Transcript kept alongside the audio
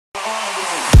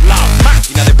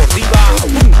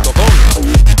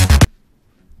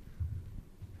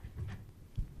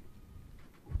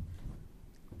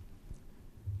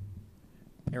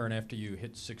Aaron, after you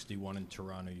hit 61 in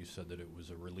Toronto, you said that it was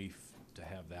a relief to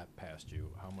have that past you.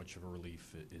 How much of a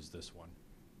relief is this one?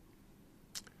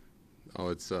 Oh,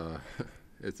 it's a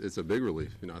big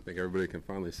relief. I think everybody can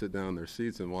finally sit down in their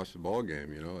seats and watch the ball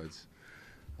game.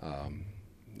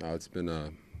 It's been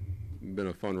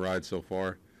a fun ride so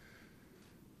far.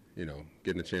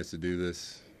 Getting a chance to do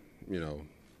this,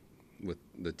 with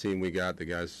the team we got, the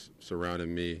guys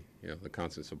surrounding me, the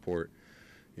constant support,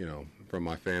 from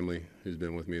my family who's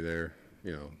been with me there,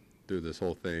 through this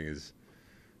whole thing is,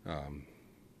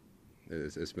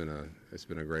 it's been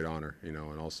a great honor, and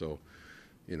also,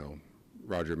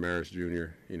 Roger Maris Jr.,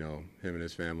 him and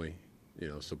his family,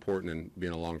 supporting and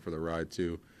being along for the ride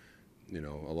too, a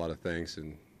lot of thanks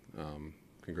and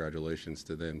congratulations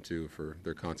to them too for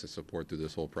their constant support through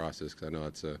this whole process, because I know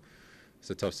it's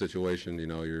a tough situation,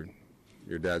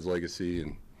 your dad's legacy,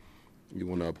 and you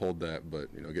want to uphold that,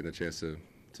 but getting a chance to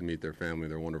meet their family,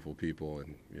 they're wonderful people,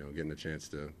 and getting a chance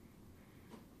to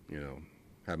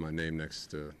have my name next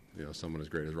to someone as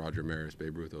great as Roger Maris,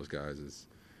 Babe Ruth, those guys is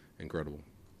incredible.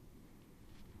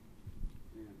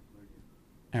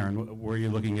 Aaron, were you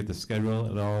looking at the schedule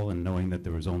at all and knowing that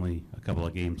there was only a couple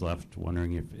of games left,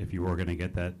 wondering if you were going to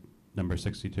get that number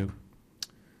 62?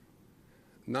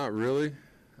 Not really.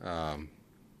 The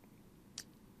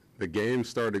games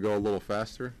started to go a little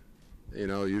faster.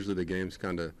 Usually the games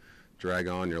kind of drag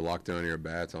on. You're locked down your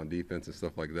bats on defense and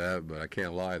stuff like that. But I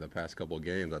can't lie, the past couple of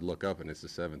games, I'd look up and it's the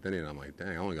 7th inning. And I'm like, dang,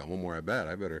 I only got one more at bat.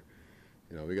 I better,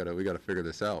 we got to figure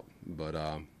this out. But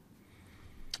I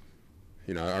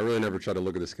really never try to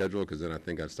look at the schedule, because then I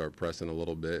think I'd start pressing a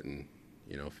little bit and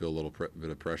feel a little bit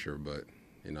of pressure. But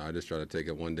I just try to take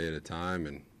it one day at a time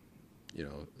and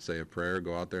say a prayer,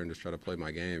 go out there and just try to play my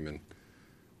game.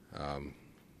 And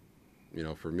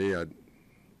for me, I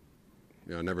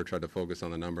never tried to focus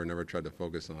on the number, never tried to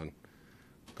focus on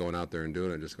going out there and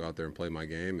doing it. Just go out there and play my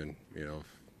game, and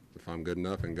if I'm good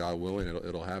enough and God willing,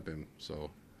 it'll happen. So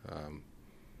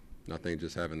I think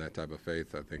just having that type of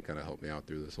faith, I think, kind of helped me out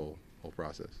through this whole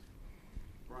process.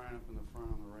 Brian up in the front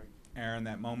on the right. Aaron,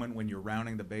 that moment when you're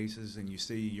rounding the bases and you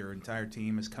see your entire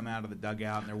team has come out of the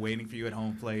dugout and they're waiting for you at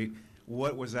home plate,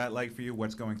 what was that like for you?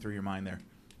 What's going through your mind there?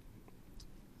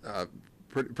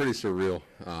 Pretty surreal.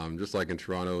 Just like in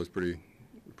Toronto, it was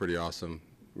pretty awesome,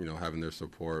 having their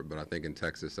support. But I think in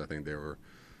Texas, I think they were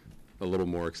a little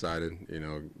more excited.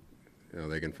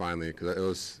 They can finally, because it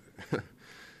was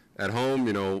at home.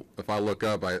 If I look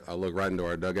up, I look right into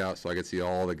our dugout, so I could see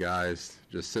all the guys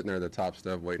just sitting there at the top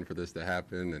step, waiting for this to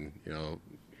happen. And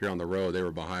here on the road, they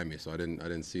were behind me, so I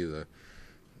didn't see the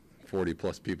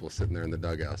 40+ people sitting there in the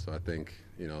dugout. So I think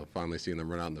finally seeing them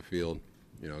run out in the field,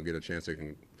 get a chance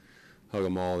to hug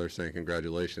them all. They're saying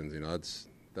congratulations.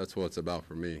 That's what it's about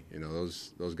for me.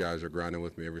 Those guys are grinding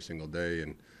with me every single day,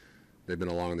 and they've been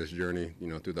along this journey,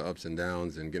 through the ups and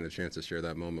downs, and getting a chance to share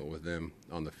that moment with them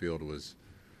on the field was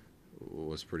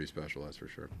pretty special, that's for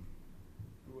sure.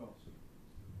 Who else?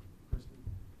 Kristen?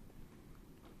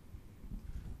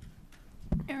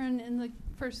 Aaron, in the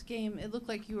first game, it looked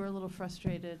like you were a little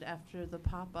frustrated after the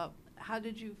pop-up. How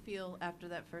did you feel after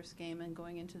that first game and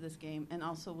going into this game? And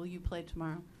also, will you play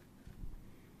tomorrow?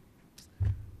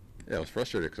 Yeah, I was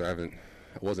frustrated because I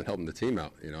wasn't helping the team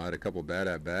out. I had a couple bad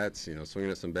at-bats, swinging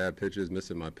at some bad pitches,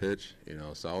 missing my pitch,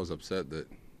 so I was upset that,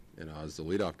 as the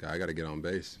leadoff guy, I got to get on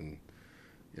base. And,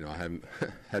 I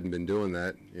hadn't been doing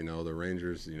that. The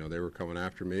Rangers, they were coming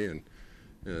after me, and,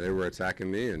 they were attacking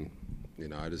me, and,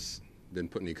 I just didn't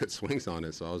put any good swings on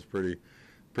it. So I was pretty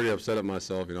upset at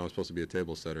myself. I was supposed to be a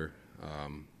table setter.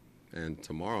 And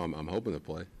tomorrow I'm hoping to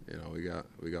play. We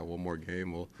got one more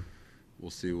game. We'll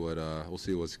see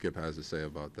what Skip has to say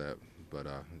about that. But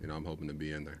I'm hoping to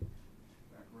be in there.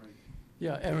 Back right.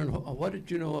 Yeah, Aaron, what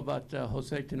did you know about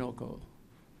Jose Tinoco?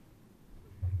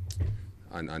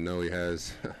 I know he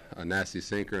has a nasty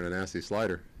sinker and a nasty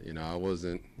slider. I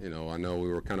wasn't. I know we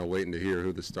were kind of waiting to hear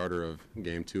who the starter of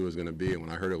Game 2 was going to be, and when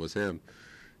I heard it was him,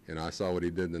 I saw what he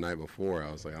did the night before.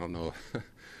 I was like, I don't know.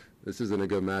 This isn't a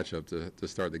good matchup to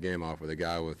start the game off with a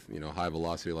guy with high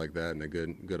velocity like that and a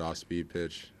good off-speed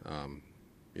pitch.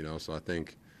 So I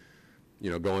think,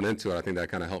 going into it, I think that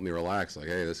kind of helped me relax. Like,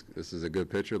 hey, this is a good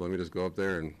pitcher. Let me just go up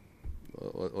there and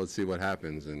let's see what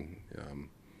happens. And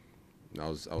I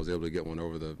was able to get one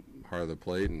over the heart of the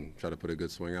plate and try to put a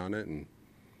good swing on it and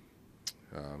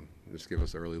just give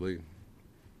us an early lead.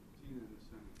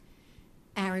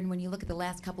 Aaron, when you look at the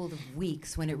last couple of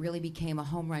weeks when it really became a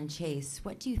home run chase,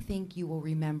 what do you think you will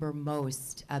remember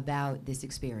most about this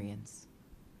experience?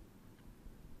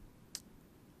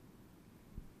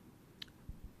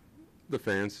 The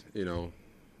fans,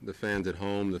 the fans at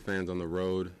home, the fans on the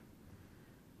road,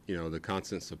 you know, the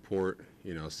constant support,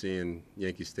 you know, seeing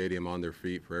Yankee Stadium on their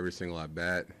feet for every single at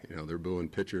bat. You know, they're booing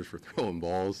pitchers for throwing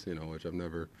balls, you know, which I've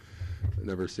never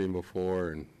seen before.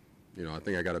 And, you know, I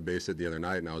think I got a base hit the other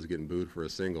night and I was getting booed for a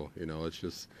single. You know, it's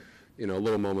just, you know,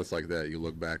 little moments like that you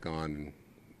look back on and,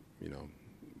 you know,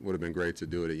 would have been great to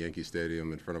do it at Yankee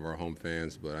Stadium in front of our home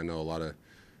fans. But I know a lot of,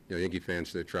 you know, Yankee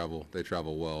fans, they travel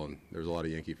well, and there's a lot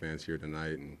of Yankee fans here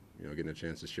tonight, and, you know, getting a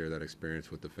chance to share that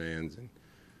experience with the fans. And,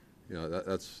 you know,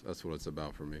 that's what it's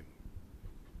about for me.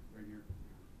 Right here.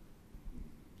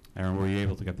 Aaron, were you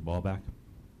able to get the ball back?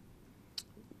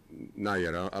 Not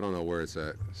yet. I don't know where it's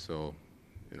at. So,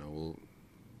 you know,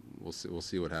 we'll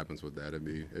see what happens with that.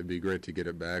 It'd be great to get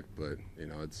it back, but, you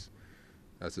know,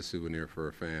 that's a souvenir for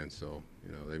a fan. So,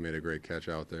 you know, they made a great catch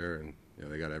out there, and, you know,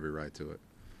 they got every right to it.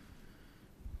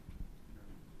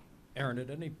 Aaron, at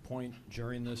any point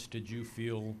during this, did you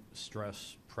feel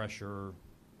stress, pressure,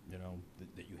 you know,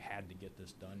 that you had to get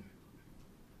this done?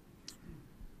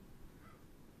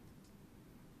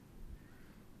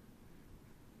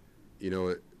 You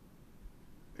know,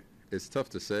 it's tough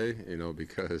to say, you know,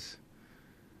 because,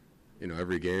 you know,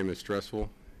 every game is stressful.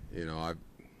 You know,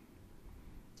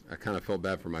 I kind of felt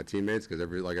bad for my teammates because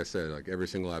like I said, like every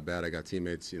single at bat, I got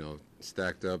teammates, you know,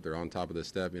 stacked up. They're on top of the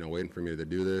step, you know, waiting for me to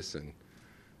do this. And,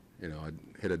 you know, I'd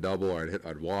hit a double, or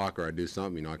I'd walk, or I'd do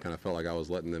something. You know, I kind of felt like I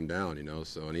was letting them down, you know.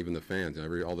 So, and even the fans,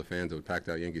 all the fans that would packed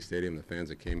out Yankee Stadium, the fans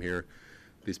that came here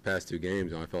these past two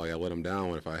games, you know, I felt like I let them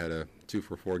down. If I had a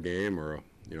 2-for-4 game or a,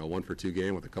 you know, 1-for-2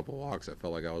 game with a couple walks, I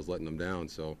felt like I was letting them down.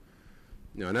 So,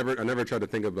 you know, I never tried to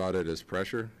think about it as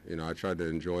pressure. You know, I tried to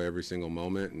enjoy every single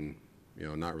moment, and, you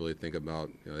know, not really think about,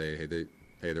 you know,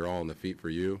 hey, they're all on the feet for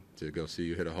you to go see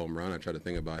you hit a home run. I try to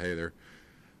think about, hey, they're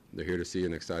here to see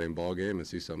an exciting ball game and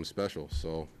see something special.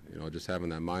 So, you know, just having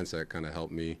that mindset kind of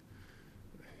helped me,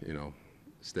 you know,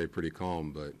 stay pretty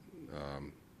calm. But,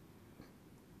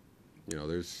 you know,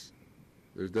 there's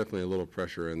definitely a little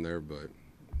pressure in there, but,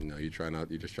 you know, you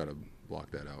just try to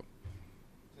block that out.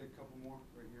 Take a couple more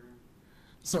right here.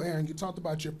 So, Aaron, you talked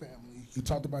about your family, you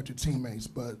talked about your teammates,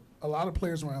 but a lot of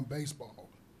players around baseball,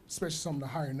 especially some of the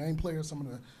higher name players, some of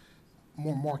the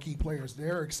more marquee players,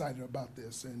 they're excited about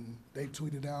this, and they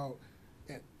tweeted out,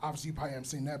 and obviously you probably haven't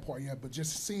seen that part yet, but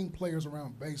just seeing players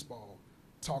around baseball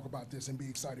talk about this and be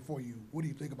excited for you, what do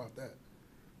you think about that?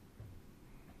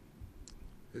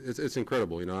 It's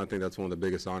incredible. You know, I think that's one of the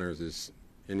biggest honors is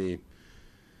any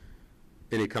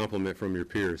compliment from your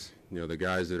peers. You know, the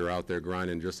guys that are out there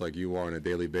grinding just like you are on a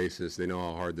daily basis, they know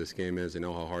how hard this game is. They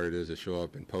know how hard it is to show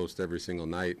up and post every single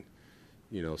night.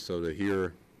 You know, so to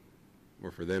hear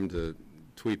or for them to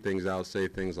tweet things out, say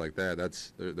things like that,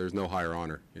 there's no higher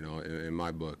honor, you know, in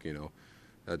my book. You know,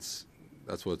 that's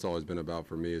what it's always been about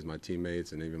for me, is my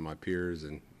teammates and even my peers,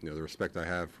 and, you know, the respect I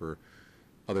have for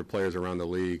other players around the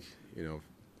league. You know,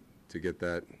 to get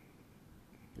that,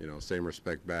 you know, same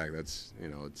respect back, that's, you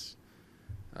know,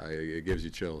 it gives you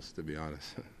chills, to be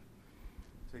honest.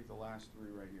 Take the last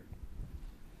three right here.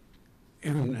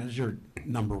 Aaron, as your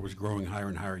number was growing higher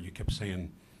and higher, you kept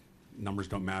saying, numbers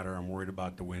don't matter, I'm worried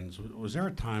about the wins. Was there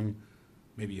a time,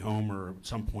 maybe home or at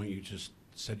some point, you just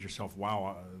said to yourself,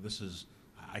 wow,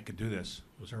 I could do this?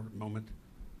 Was there a moment?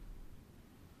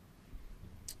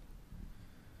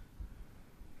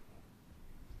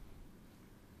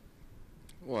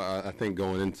 Well, I think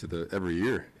going into every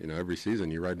year, you know, every season,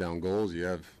 you write down goals, you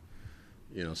have,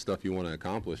 you know, stuff you want to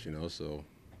accomplish, you know, so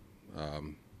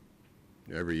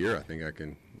every year I think I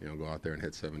can, you know, go out there and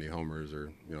hit 70 homers,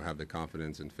 or, you know, have the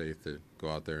confidence and faith to go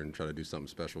out there and try to do something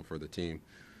special for the team.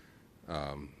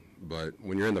 But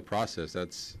when you're in the process,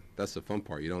 that's the fun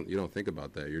part. You don't think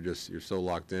about that. You're so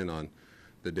locked in on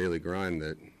the daily grind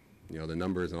that, you know, the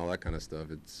numbers and all that kind of stuff,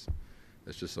 it's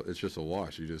just a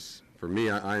wash. For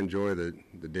me, I enjoy the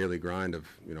daily grind of,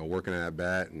 you know, working at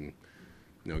bat and,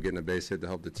 you know, getting a base hit to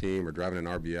help the team, or driving an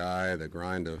RBI, the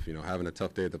grind of, you know, having a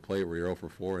tough day at the plate where you're 0 for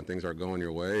 4 and things aren't going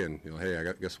your way, and, you know,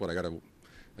 hey, guess what, I got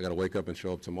to wake up and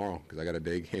show up tomorrow because I got a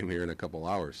day game here in a couple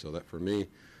hours. So that, for me,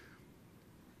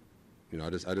 you know,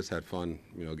 I just had fun,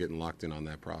 you know, getting locked in on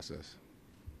that process.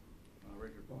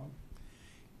 Right here, Bob.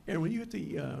 And when you hit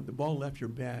the ball left your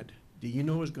bat, do you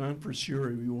know it was gone for sure,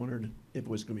 or you wondered if it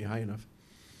was going to be high enough?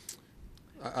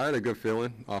 I had a good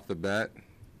feeling off the bat.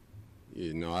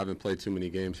 You know, I haven't played too many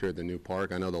games here at the new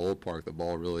park. I know the old park, the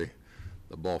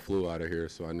ball flew out of here,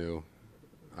 so I knew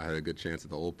I had a good chance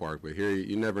at the old park. But here,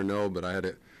 you never know. But I had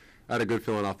a good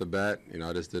feeling off the bat. You know,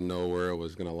 I just didn't know where it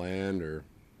was going to land or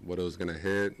what it was going to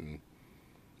hit, and,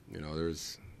 you know,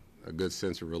 there's a good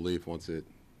sense of relief once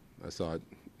I saw it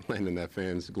land in that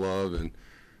fan's glove, and,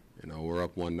 you know, we're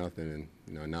up 1-0, and,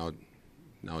 you know, now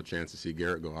now a chance to see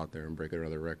Garrett go out there and break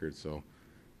another record. So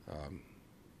I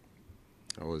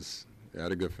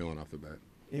had a good feeling off the bat.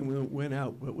 And when it went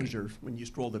out, when you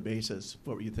strolled the bases,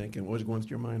 what were you thinking? What was going through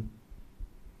your mind?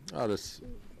 I was just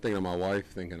thinking of my wife,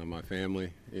 thinking of my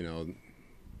family, you know,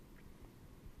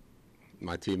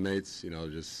 my teammates, you know,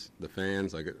 just the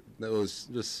fans. Like, that was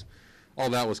just, all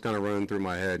that was kind of running through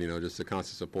my head, you know, just the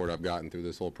constant support I've gotten through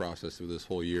this whole process, through this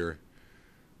whole year,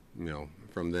 you know,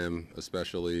 from them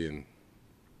especially. And,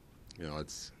 you know,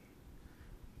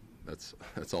 that's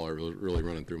all really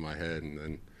running through my head. And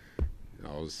then, you know,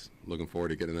 I was looking forward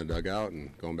to getting in the dugout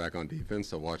and going back on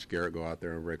defense to watch Garrett go out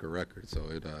there and break a record. So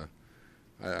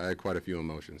I had quite a few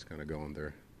emotions kind of going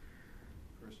there.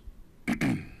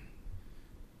 Chris?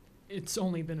 It's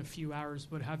only been a few hours,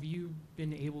 but have you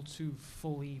been able to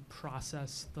fully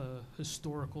process the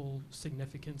historical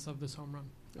significance of this home run?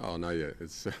 Oh, not yet.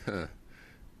 It's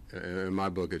in my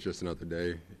book, it's just another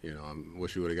day. You know, I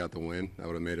wish we would have got the win. That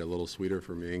would have made it a little sweeter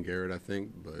for me and Garrett, I think.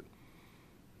 But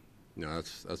you know,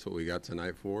 that's what we got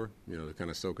tonight for. You know, to kind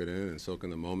of soak it in and soak in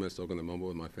the moment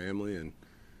with my family, and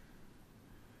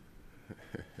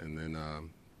then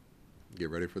get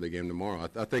ready for the game tomorrow.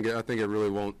 I think it really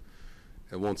won't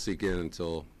sink in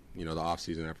until, you know, the off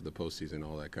season, after the postseason,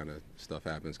 all that kind of stuff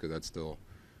happens, because that's still,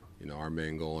 you know, our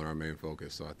main goal and our main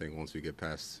focus. So I think once we get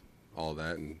past all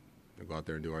that and go out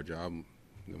there and do our job,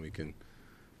 then we can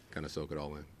kind of soak it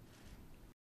all in.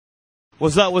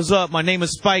 What's up, what's up? My name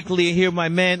is Spike Lee, here with my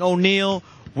man O'Neal.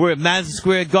 We're at Madison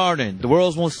Square Garden, the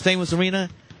world's most famous arena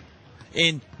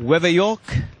in Nueva York.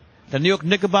 The New York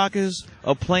Knickerbockers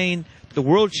are playing the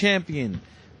world champion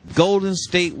Golden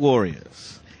State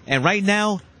Warriors. And right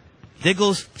now, there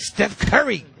goes Steph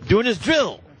Curry doing his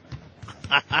drill.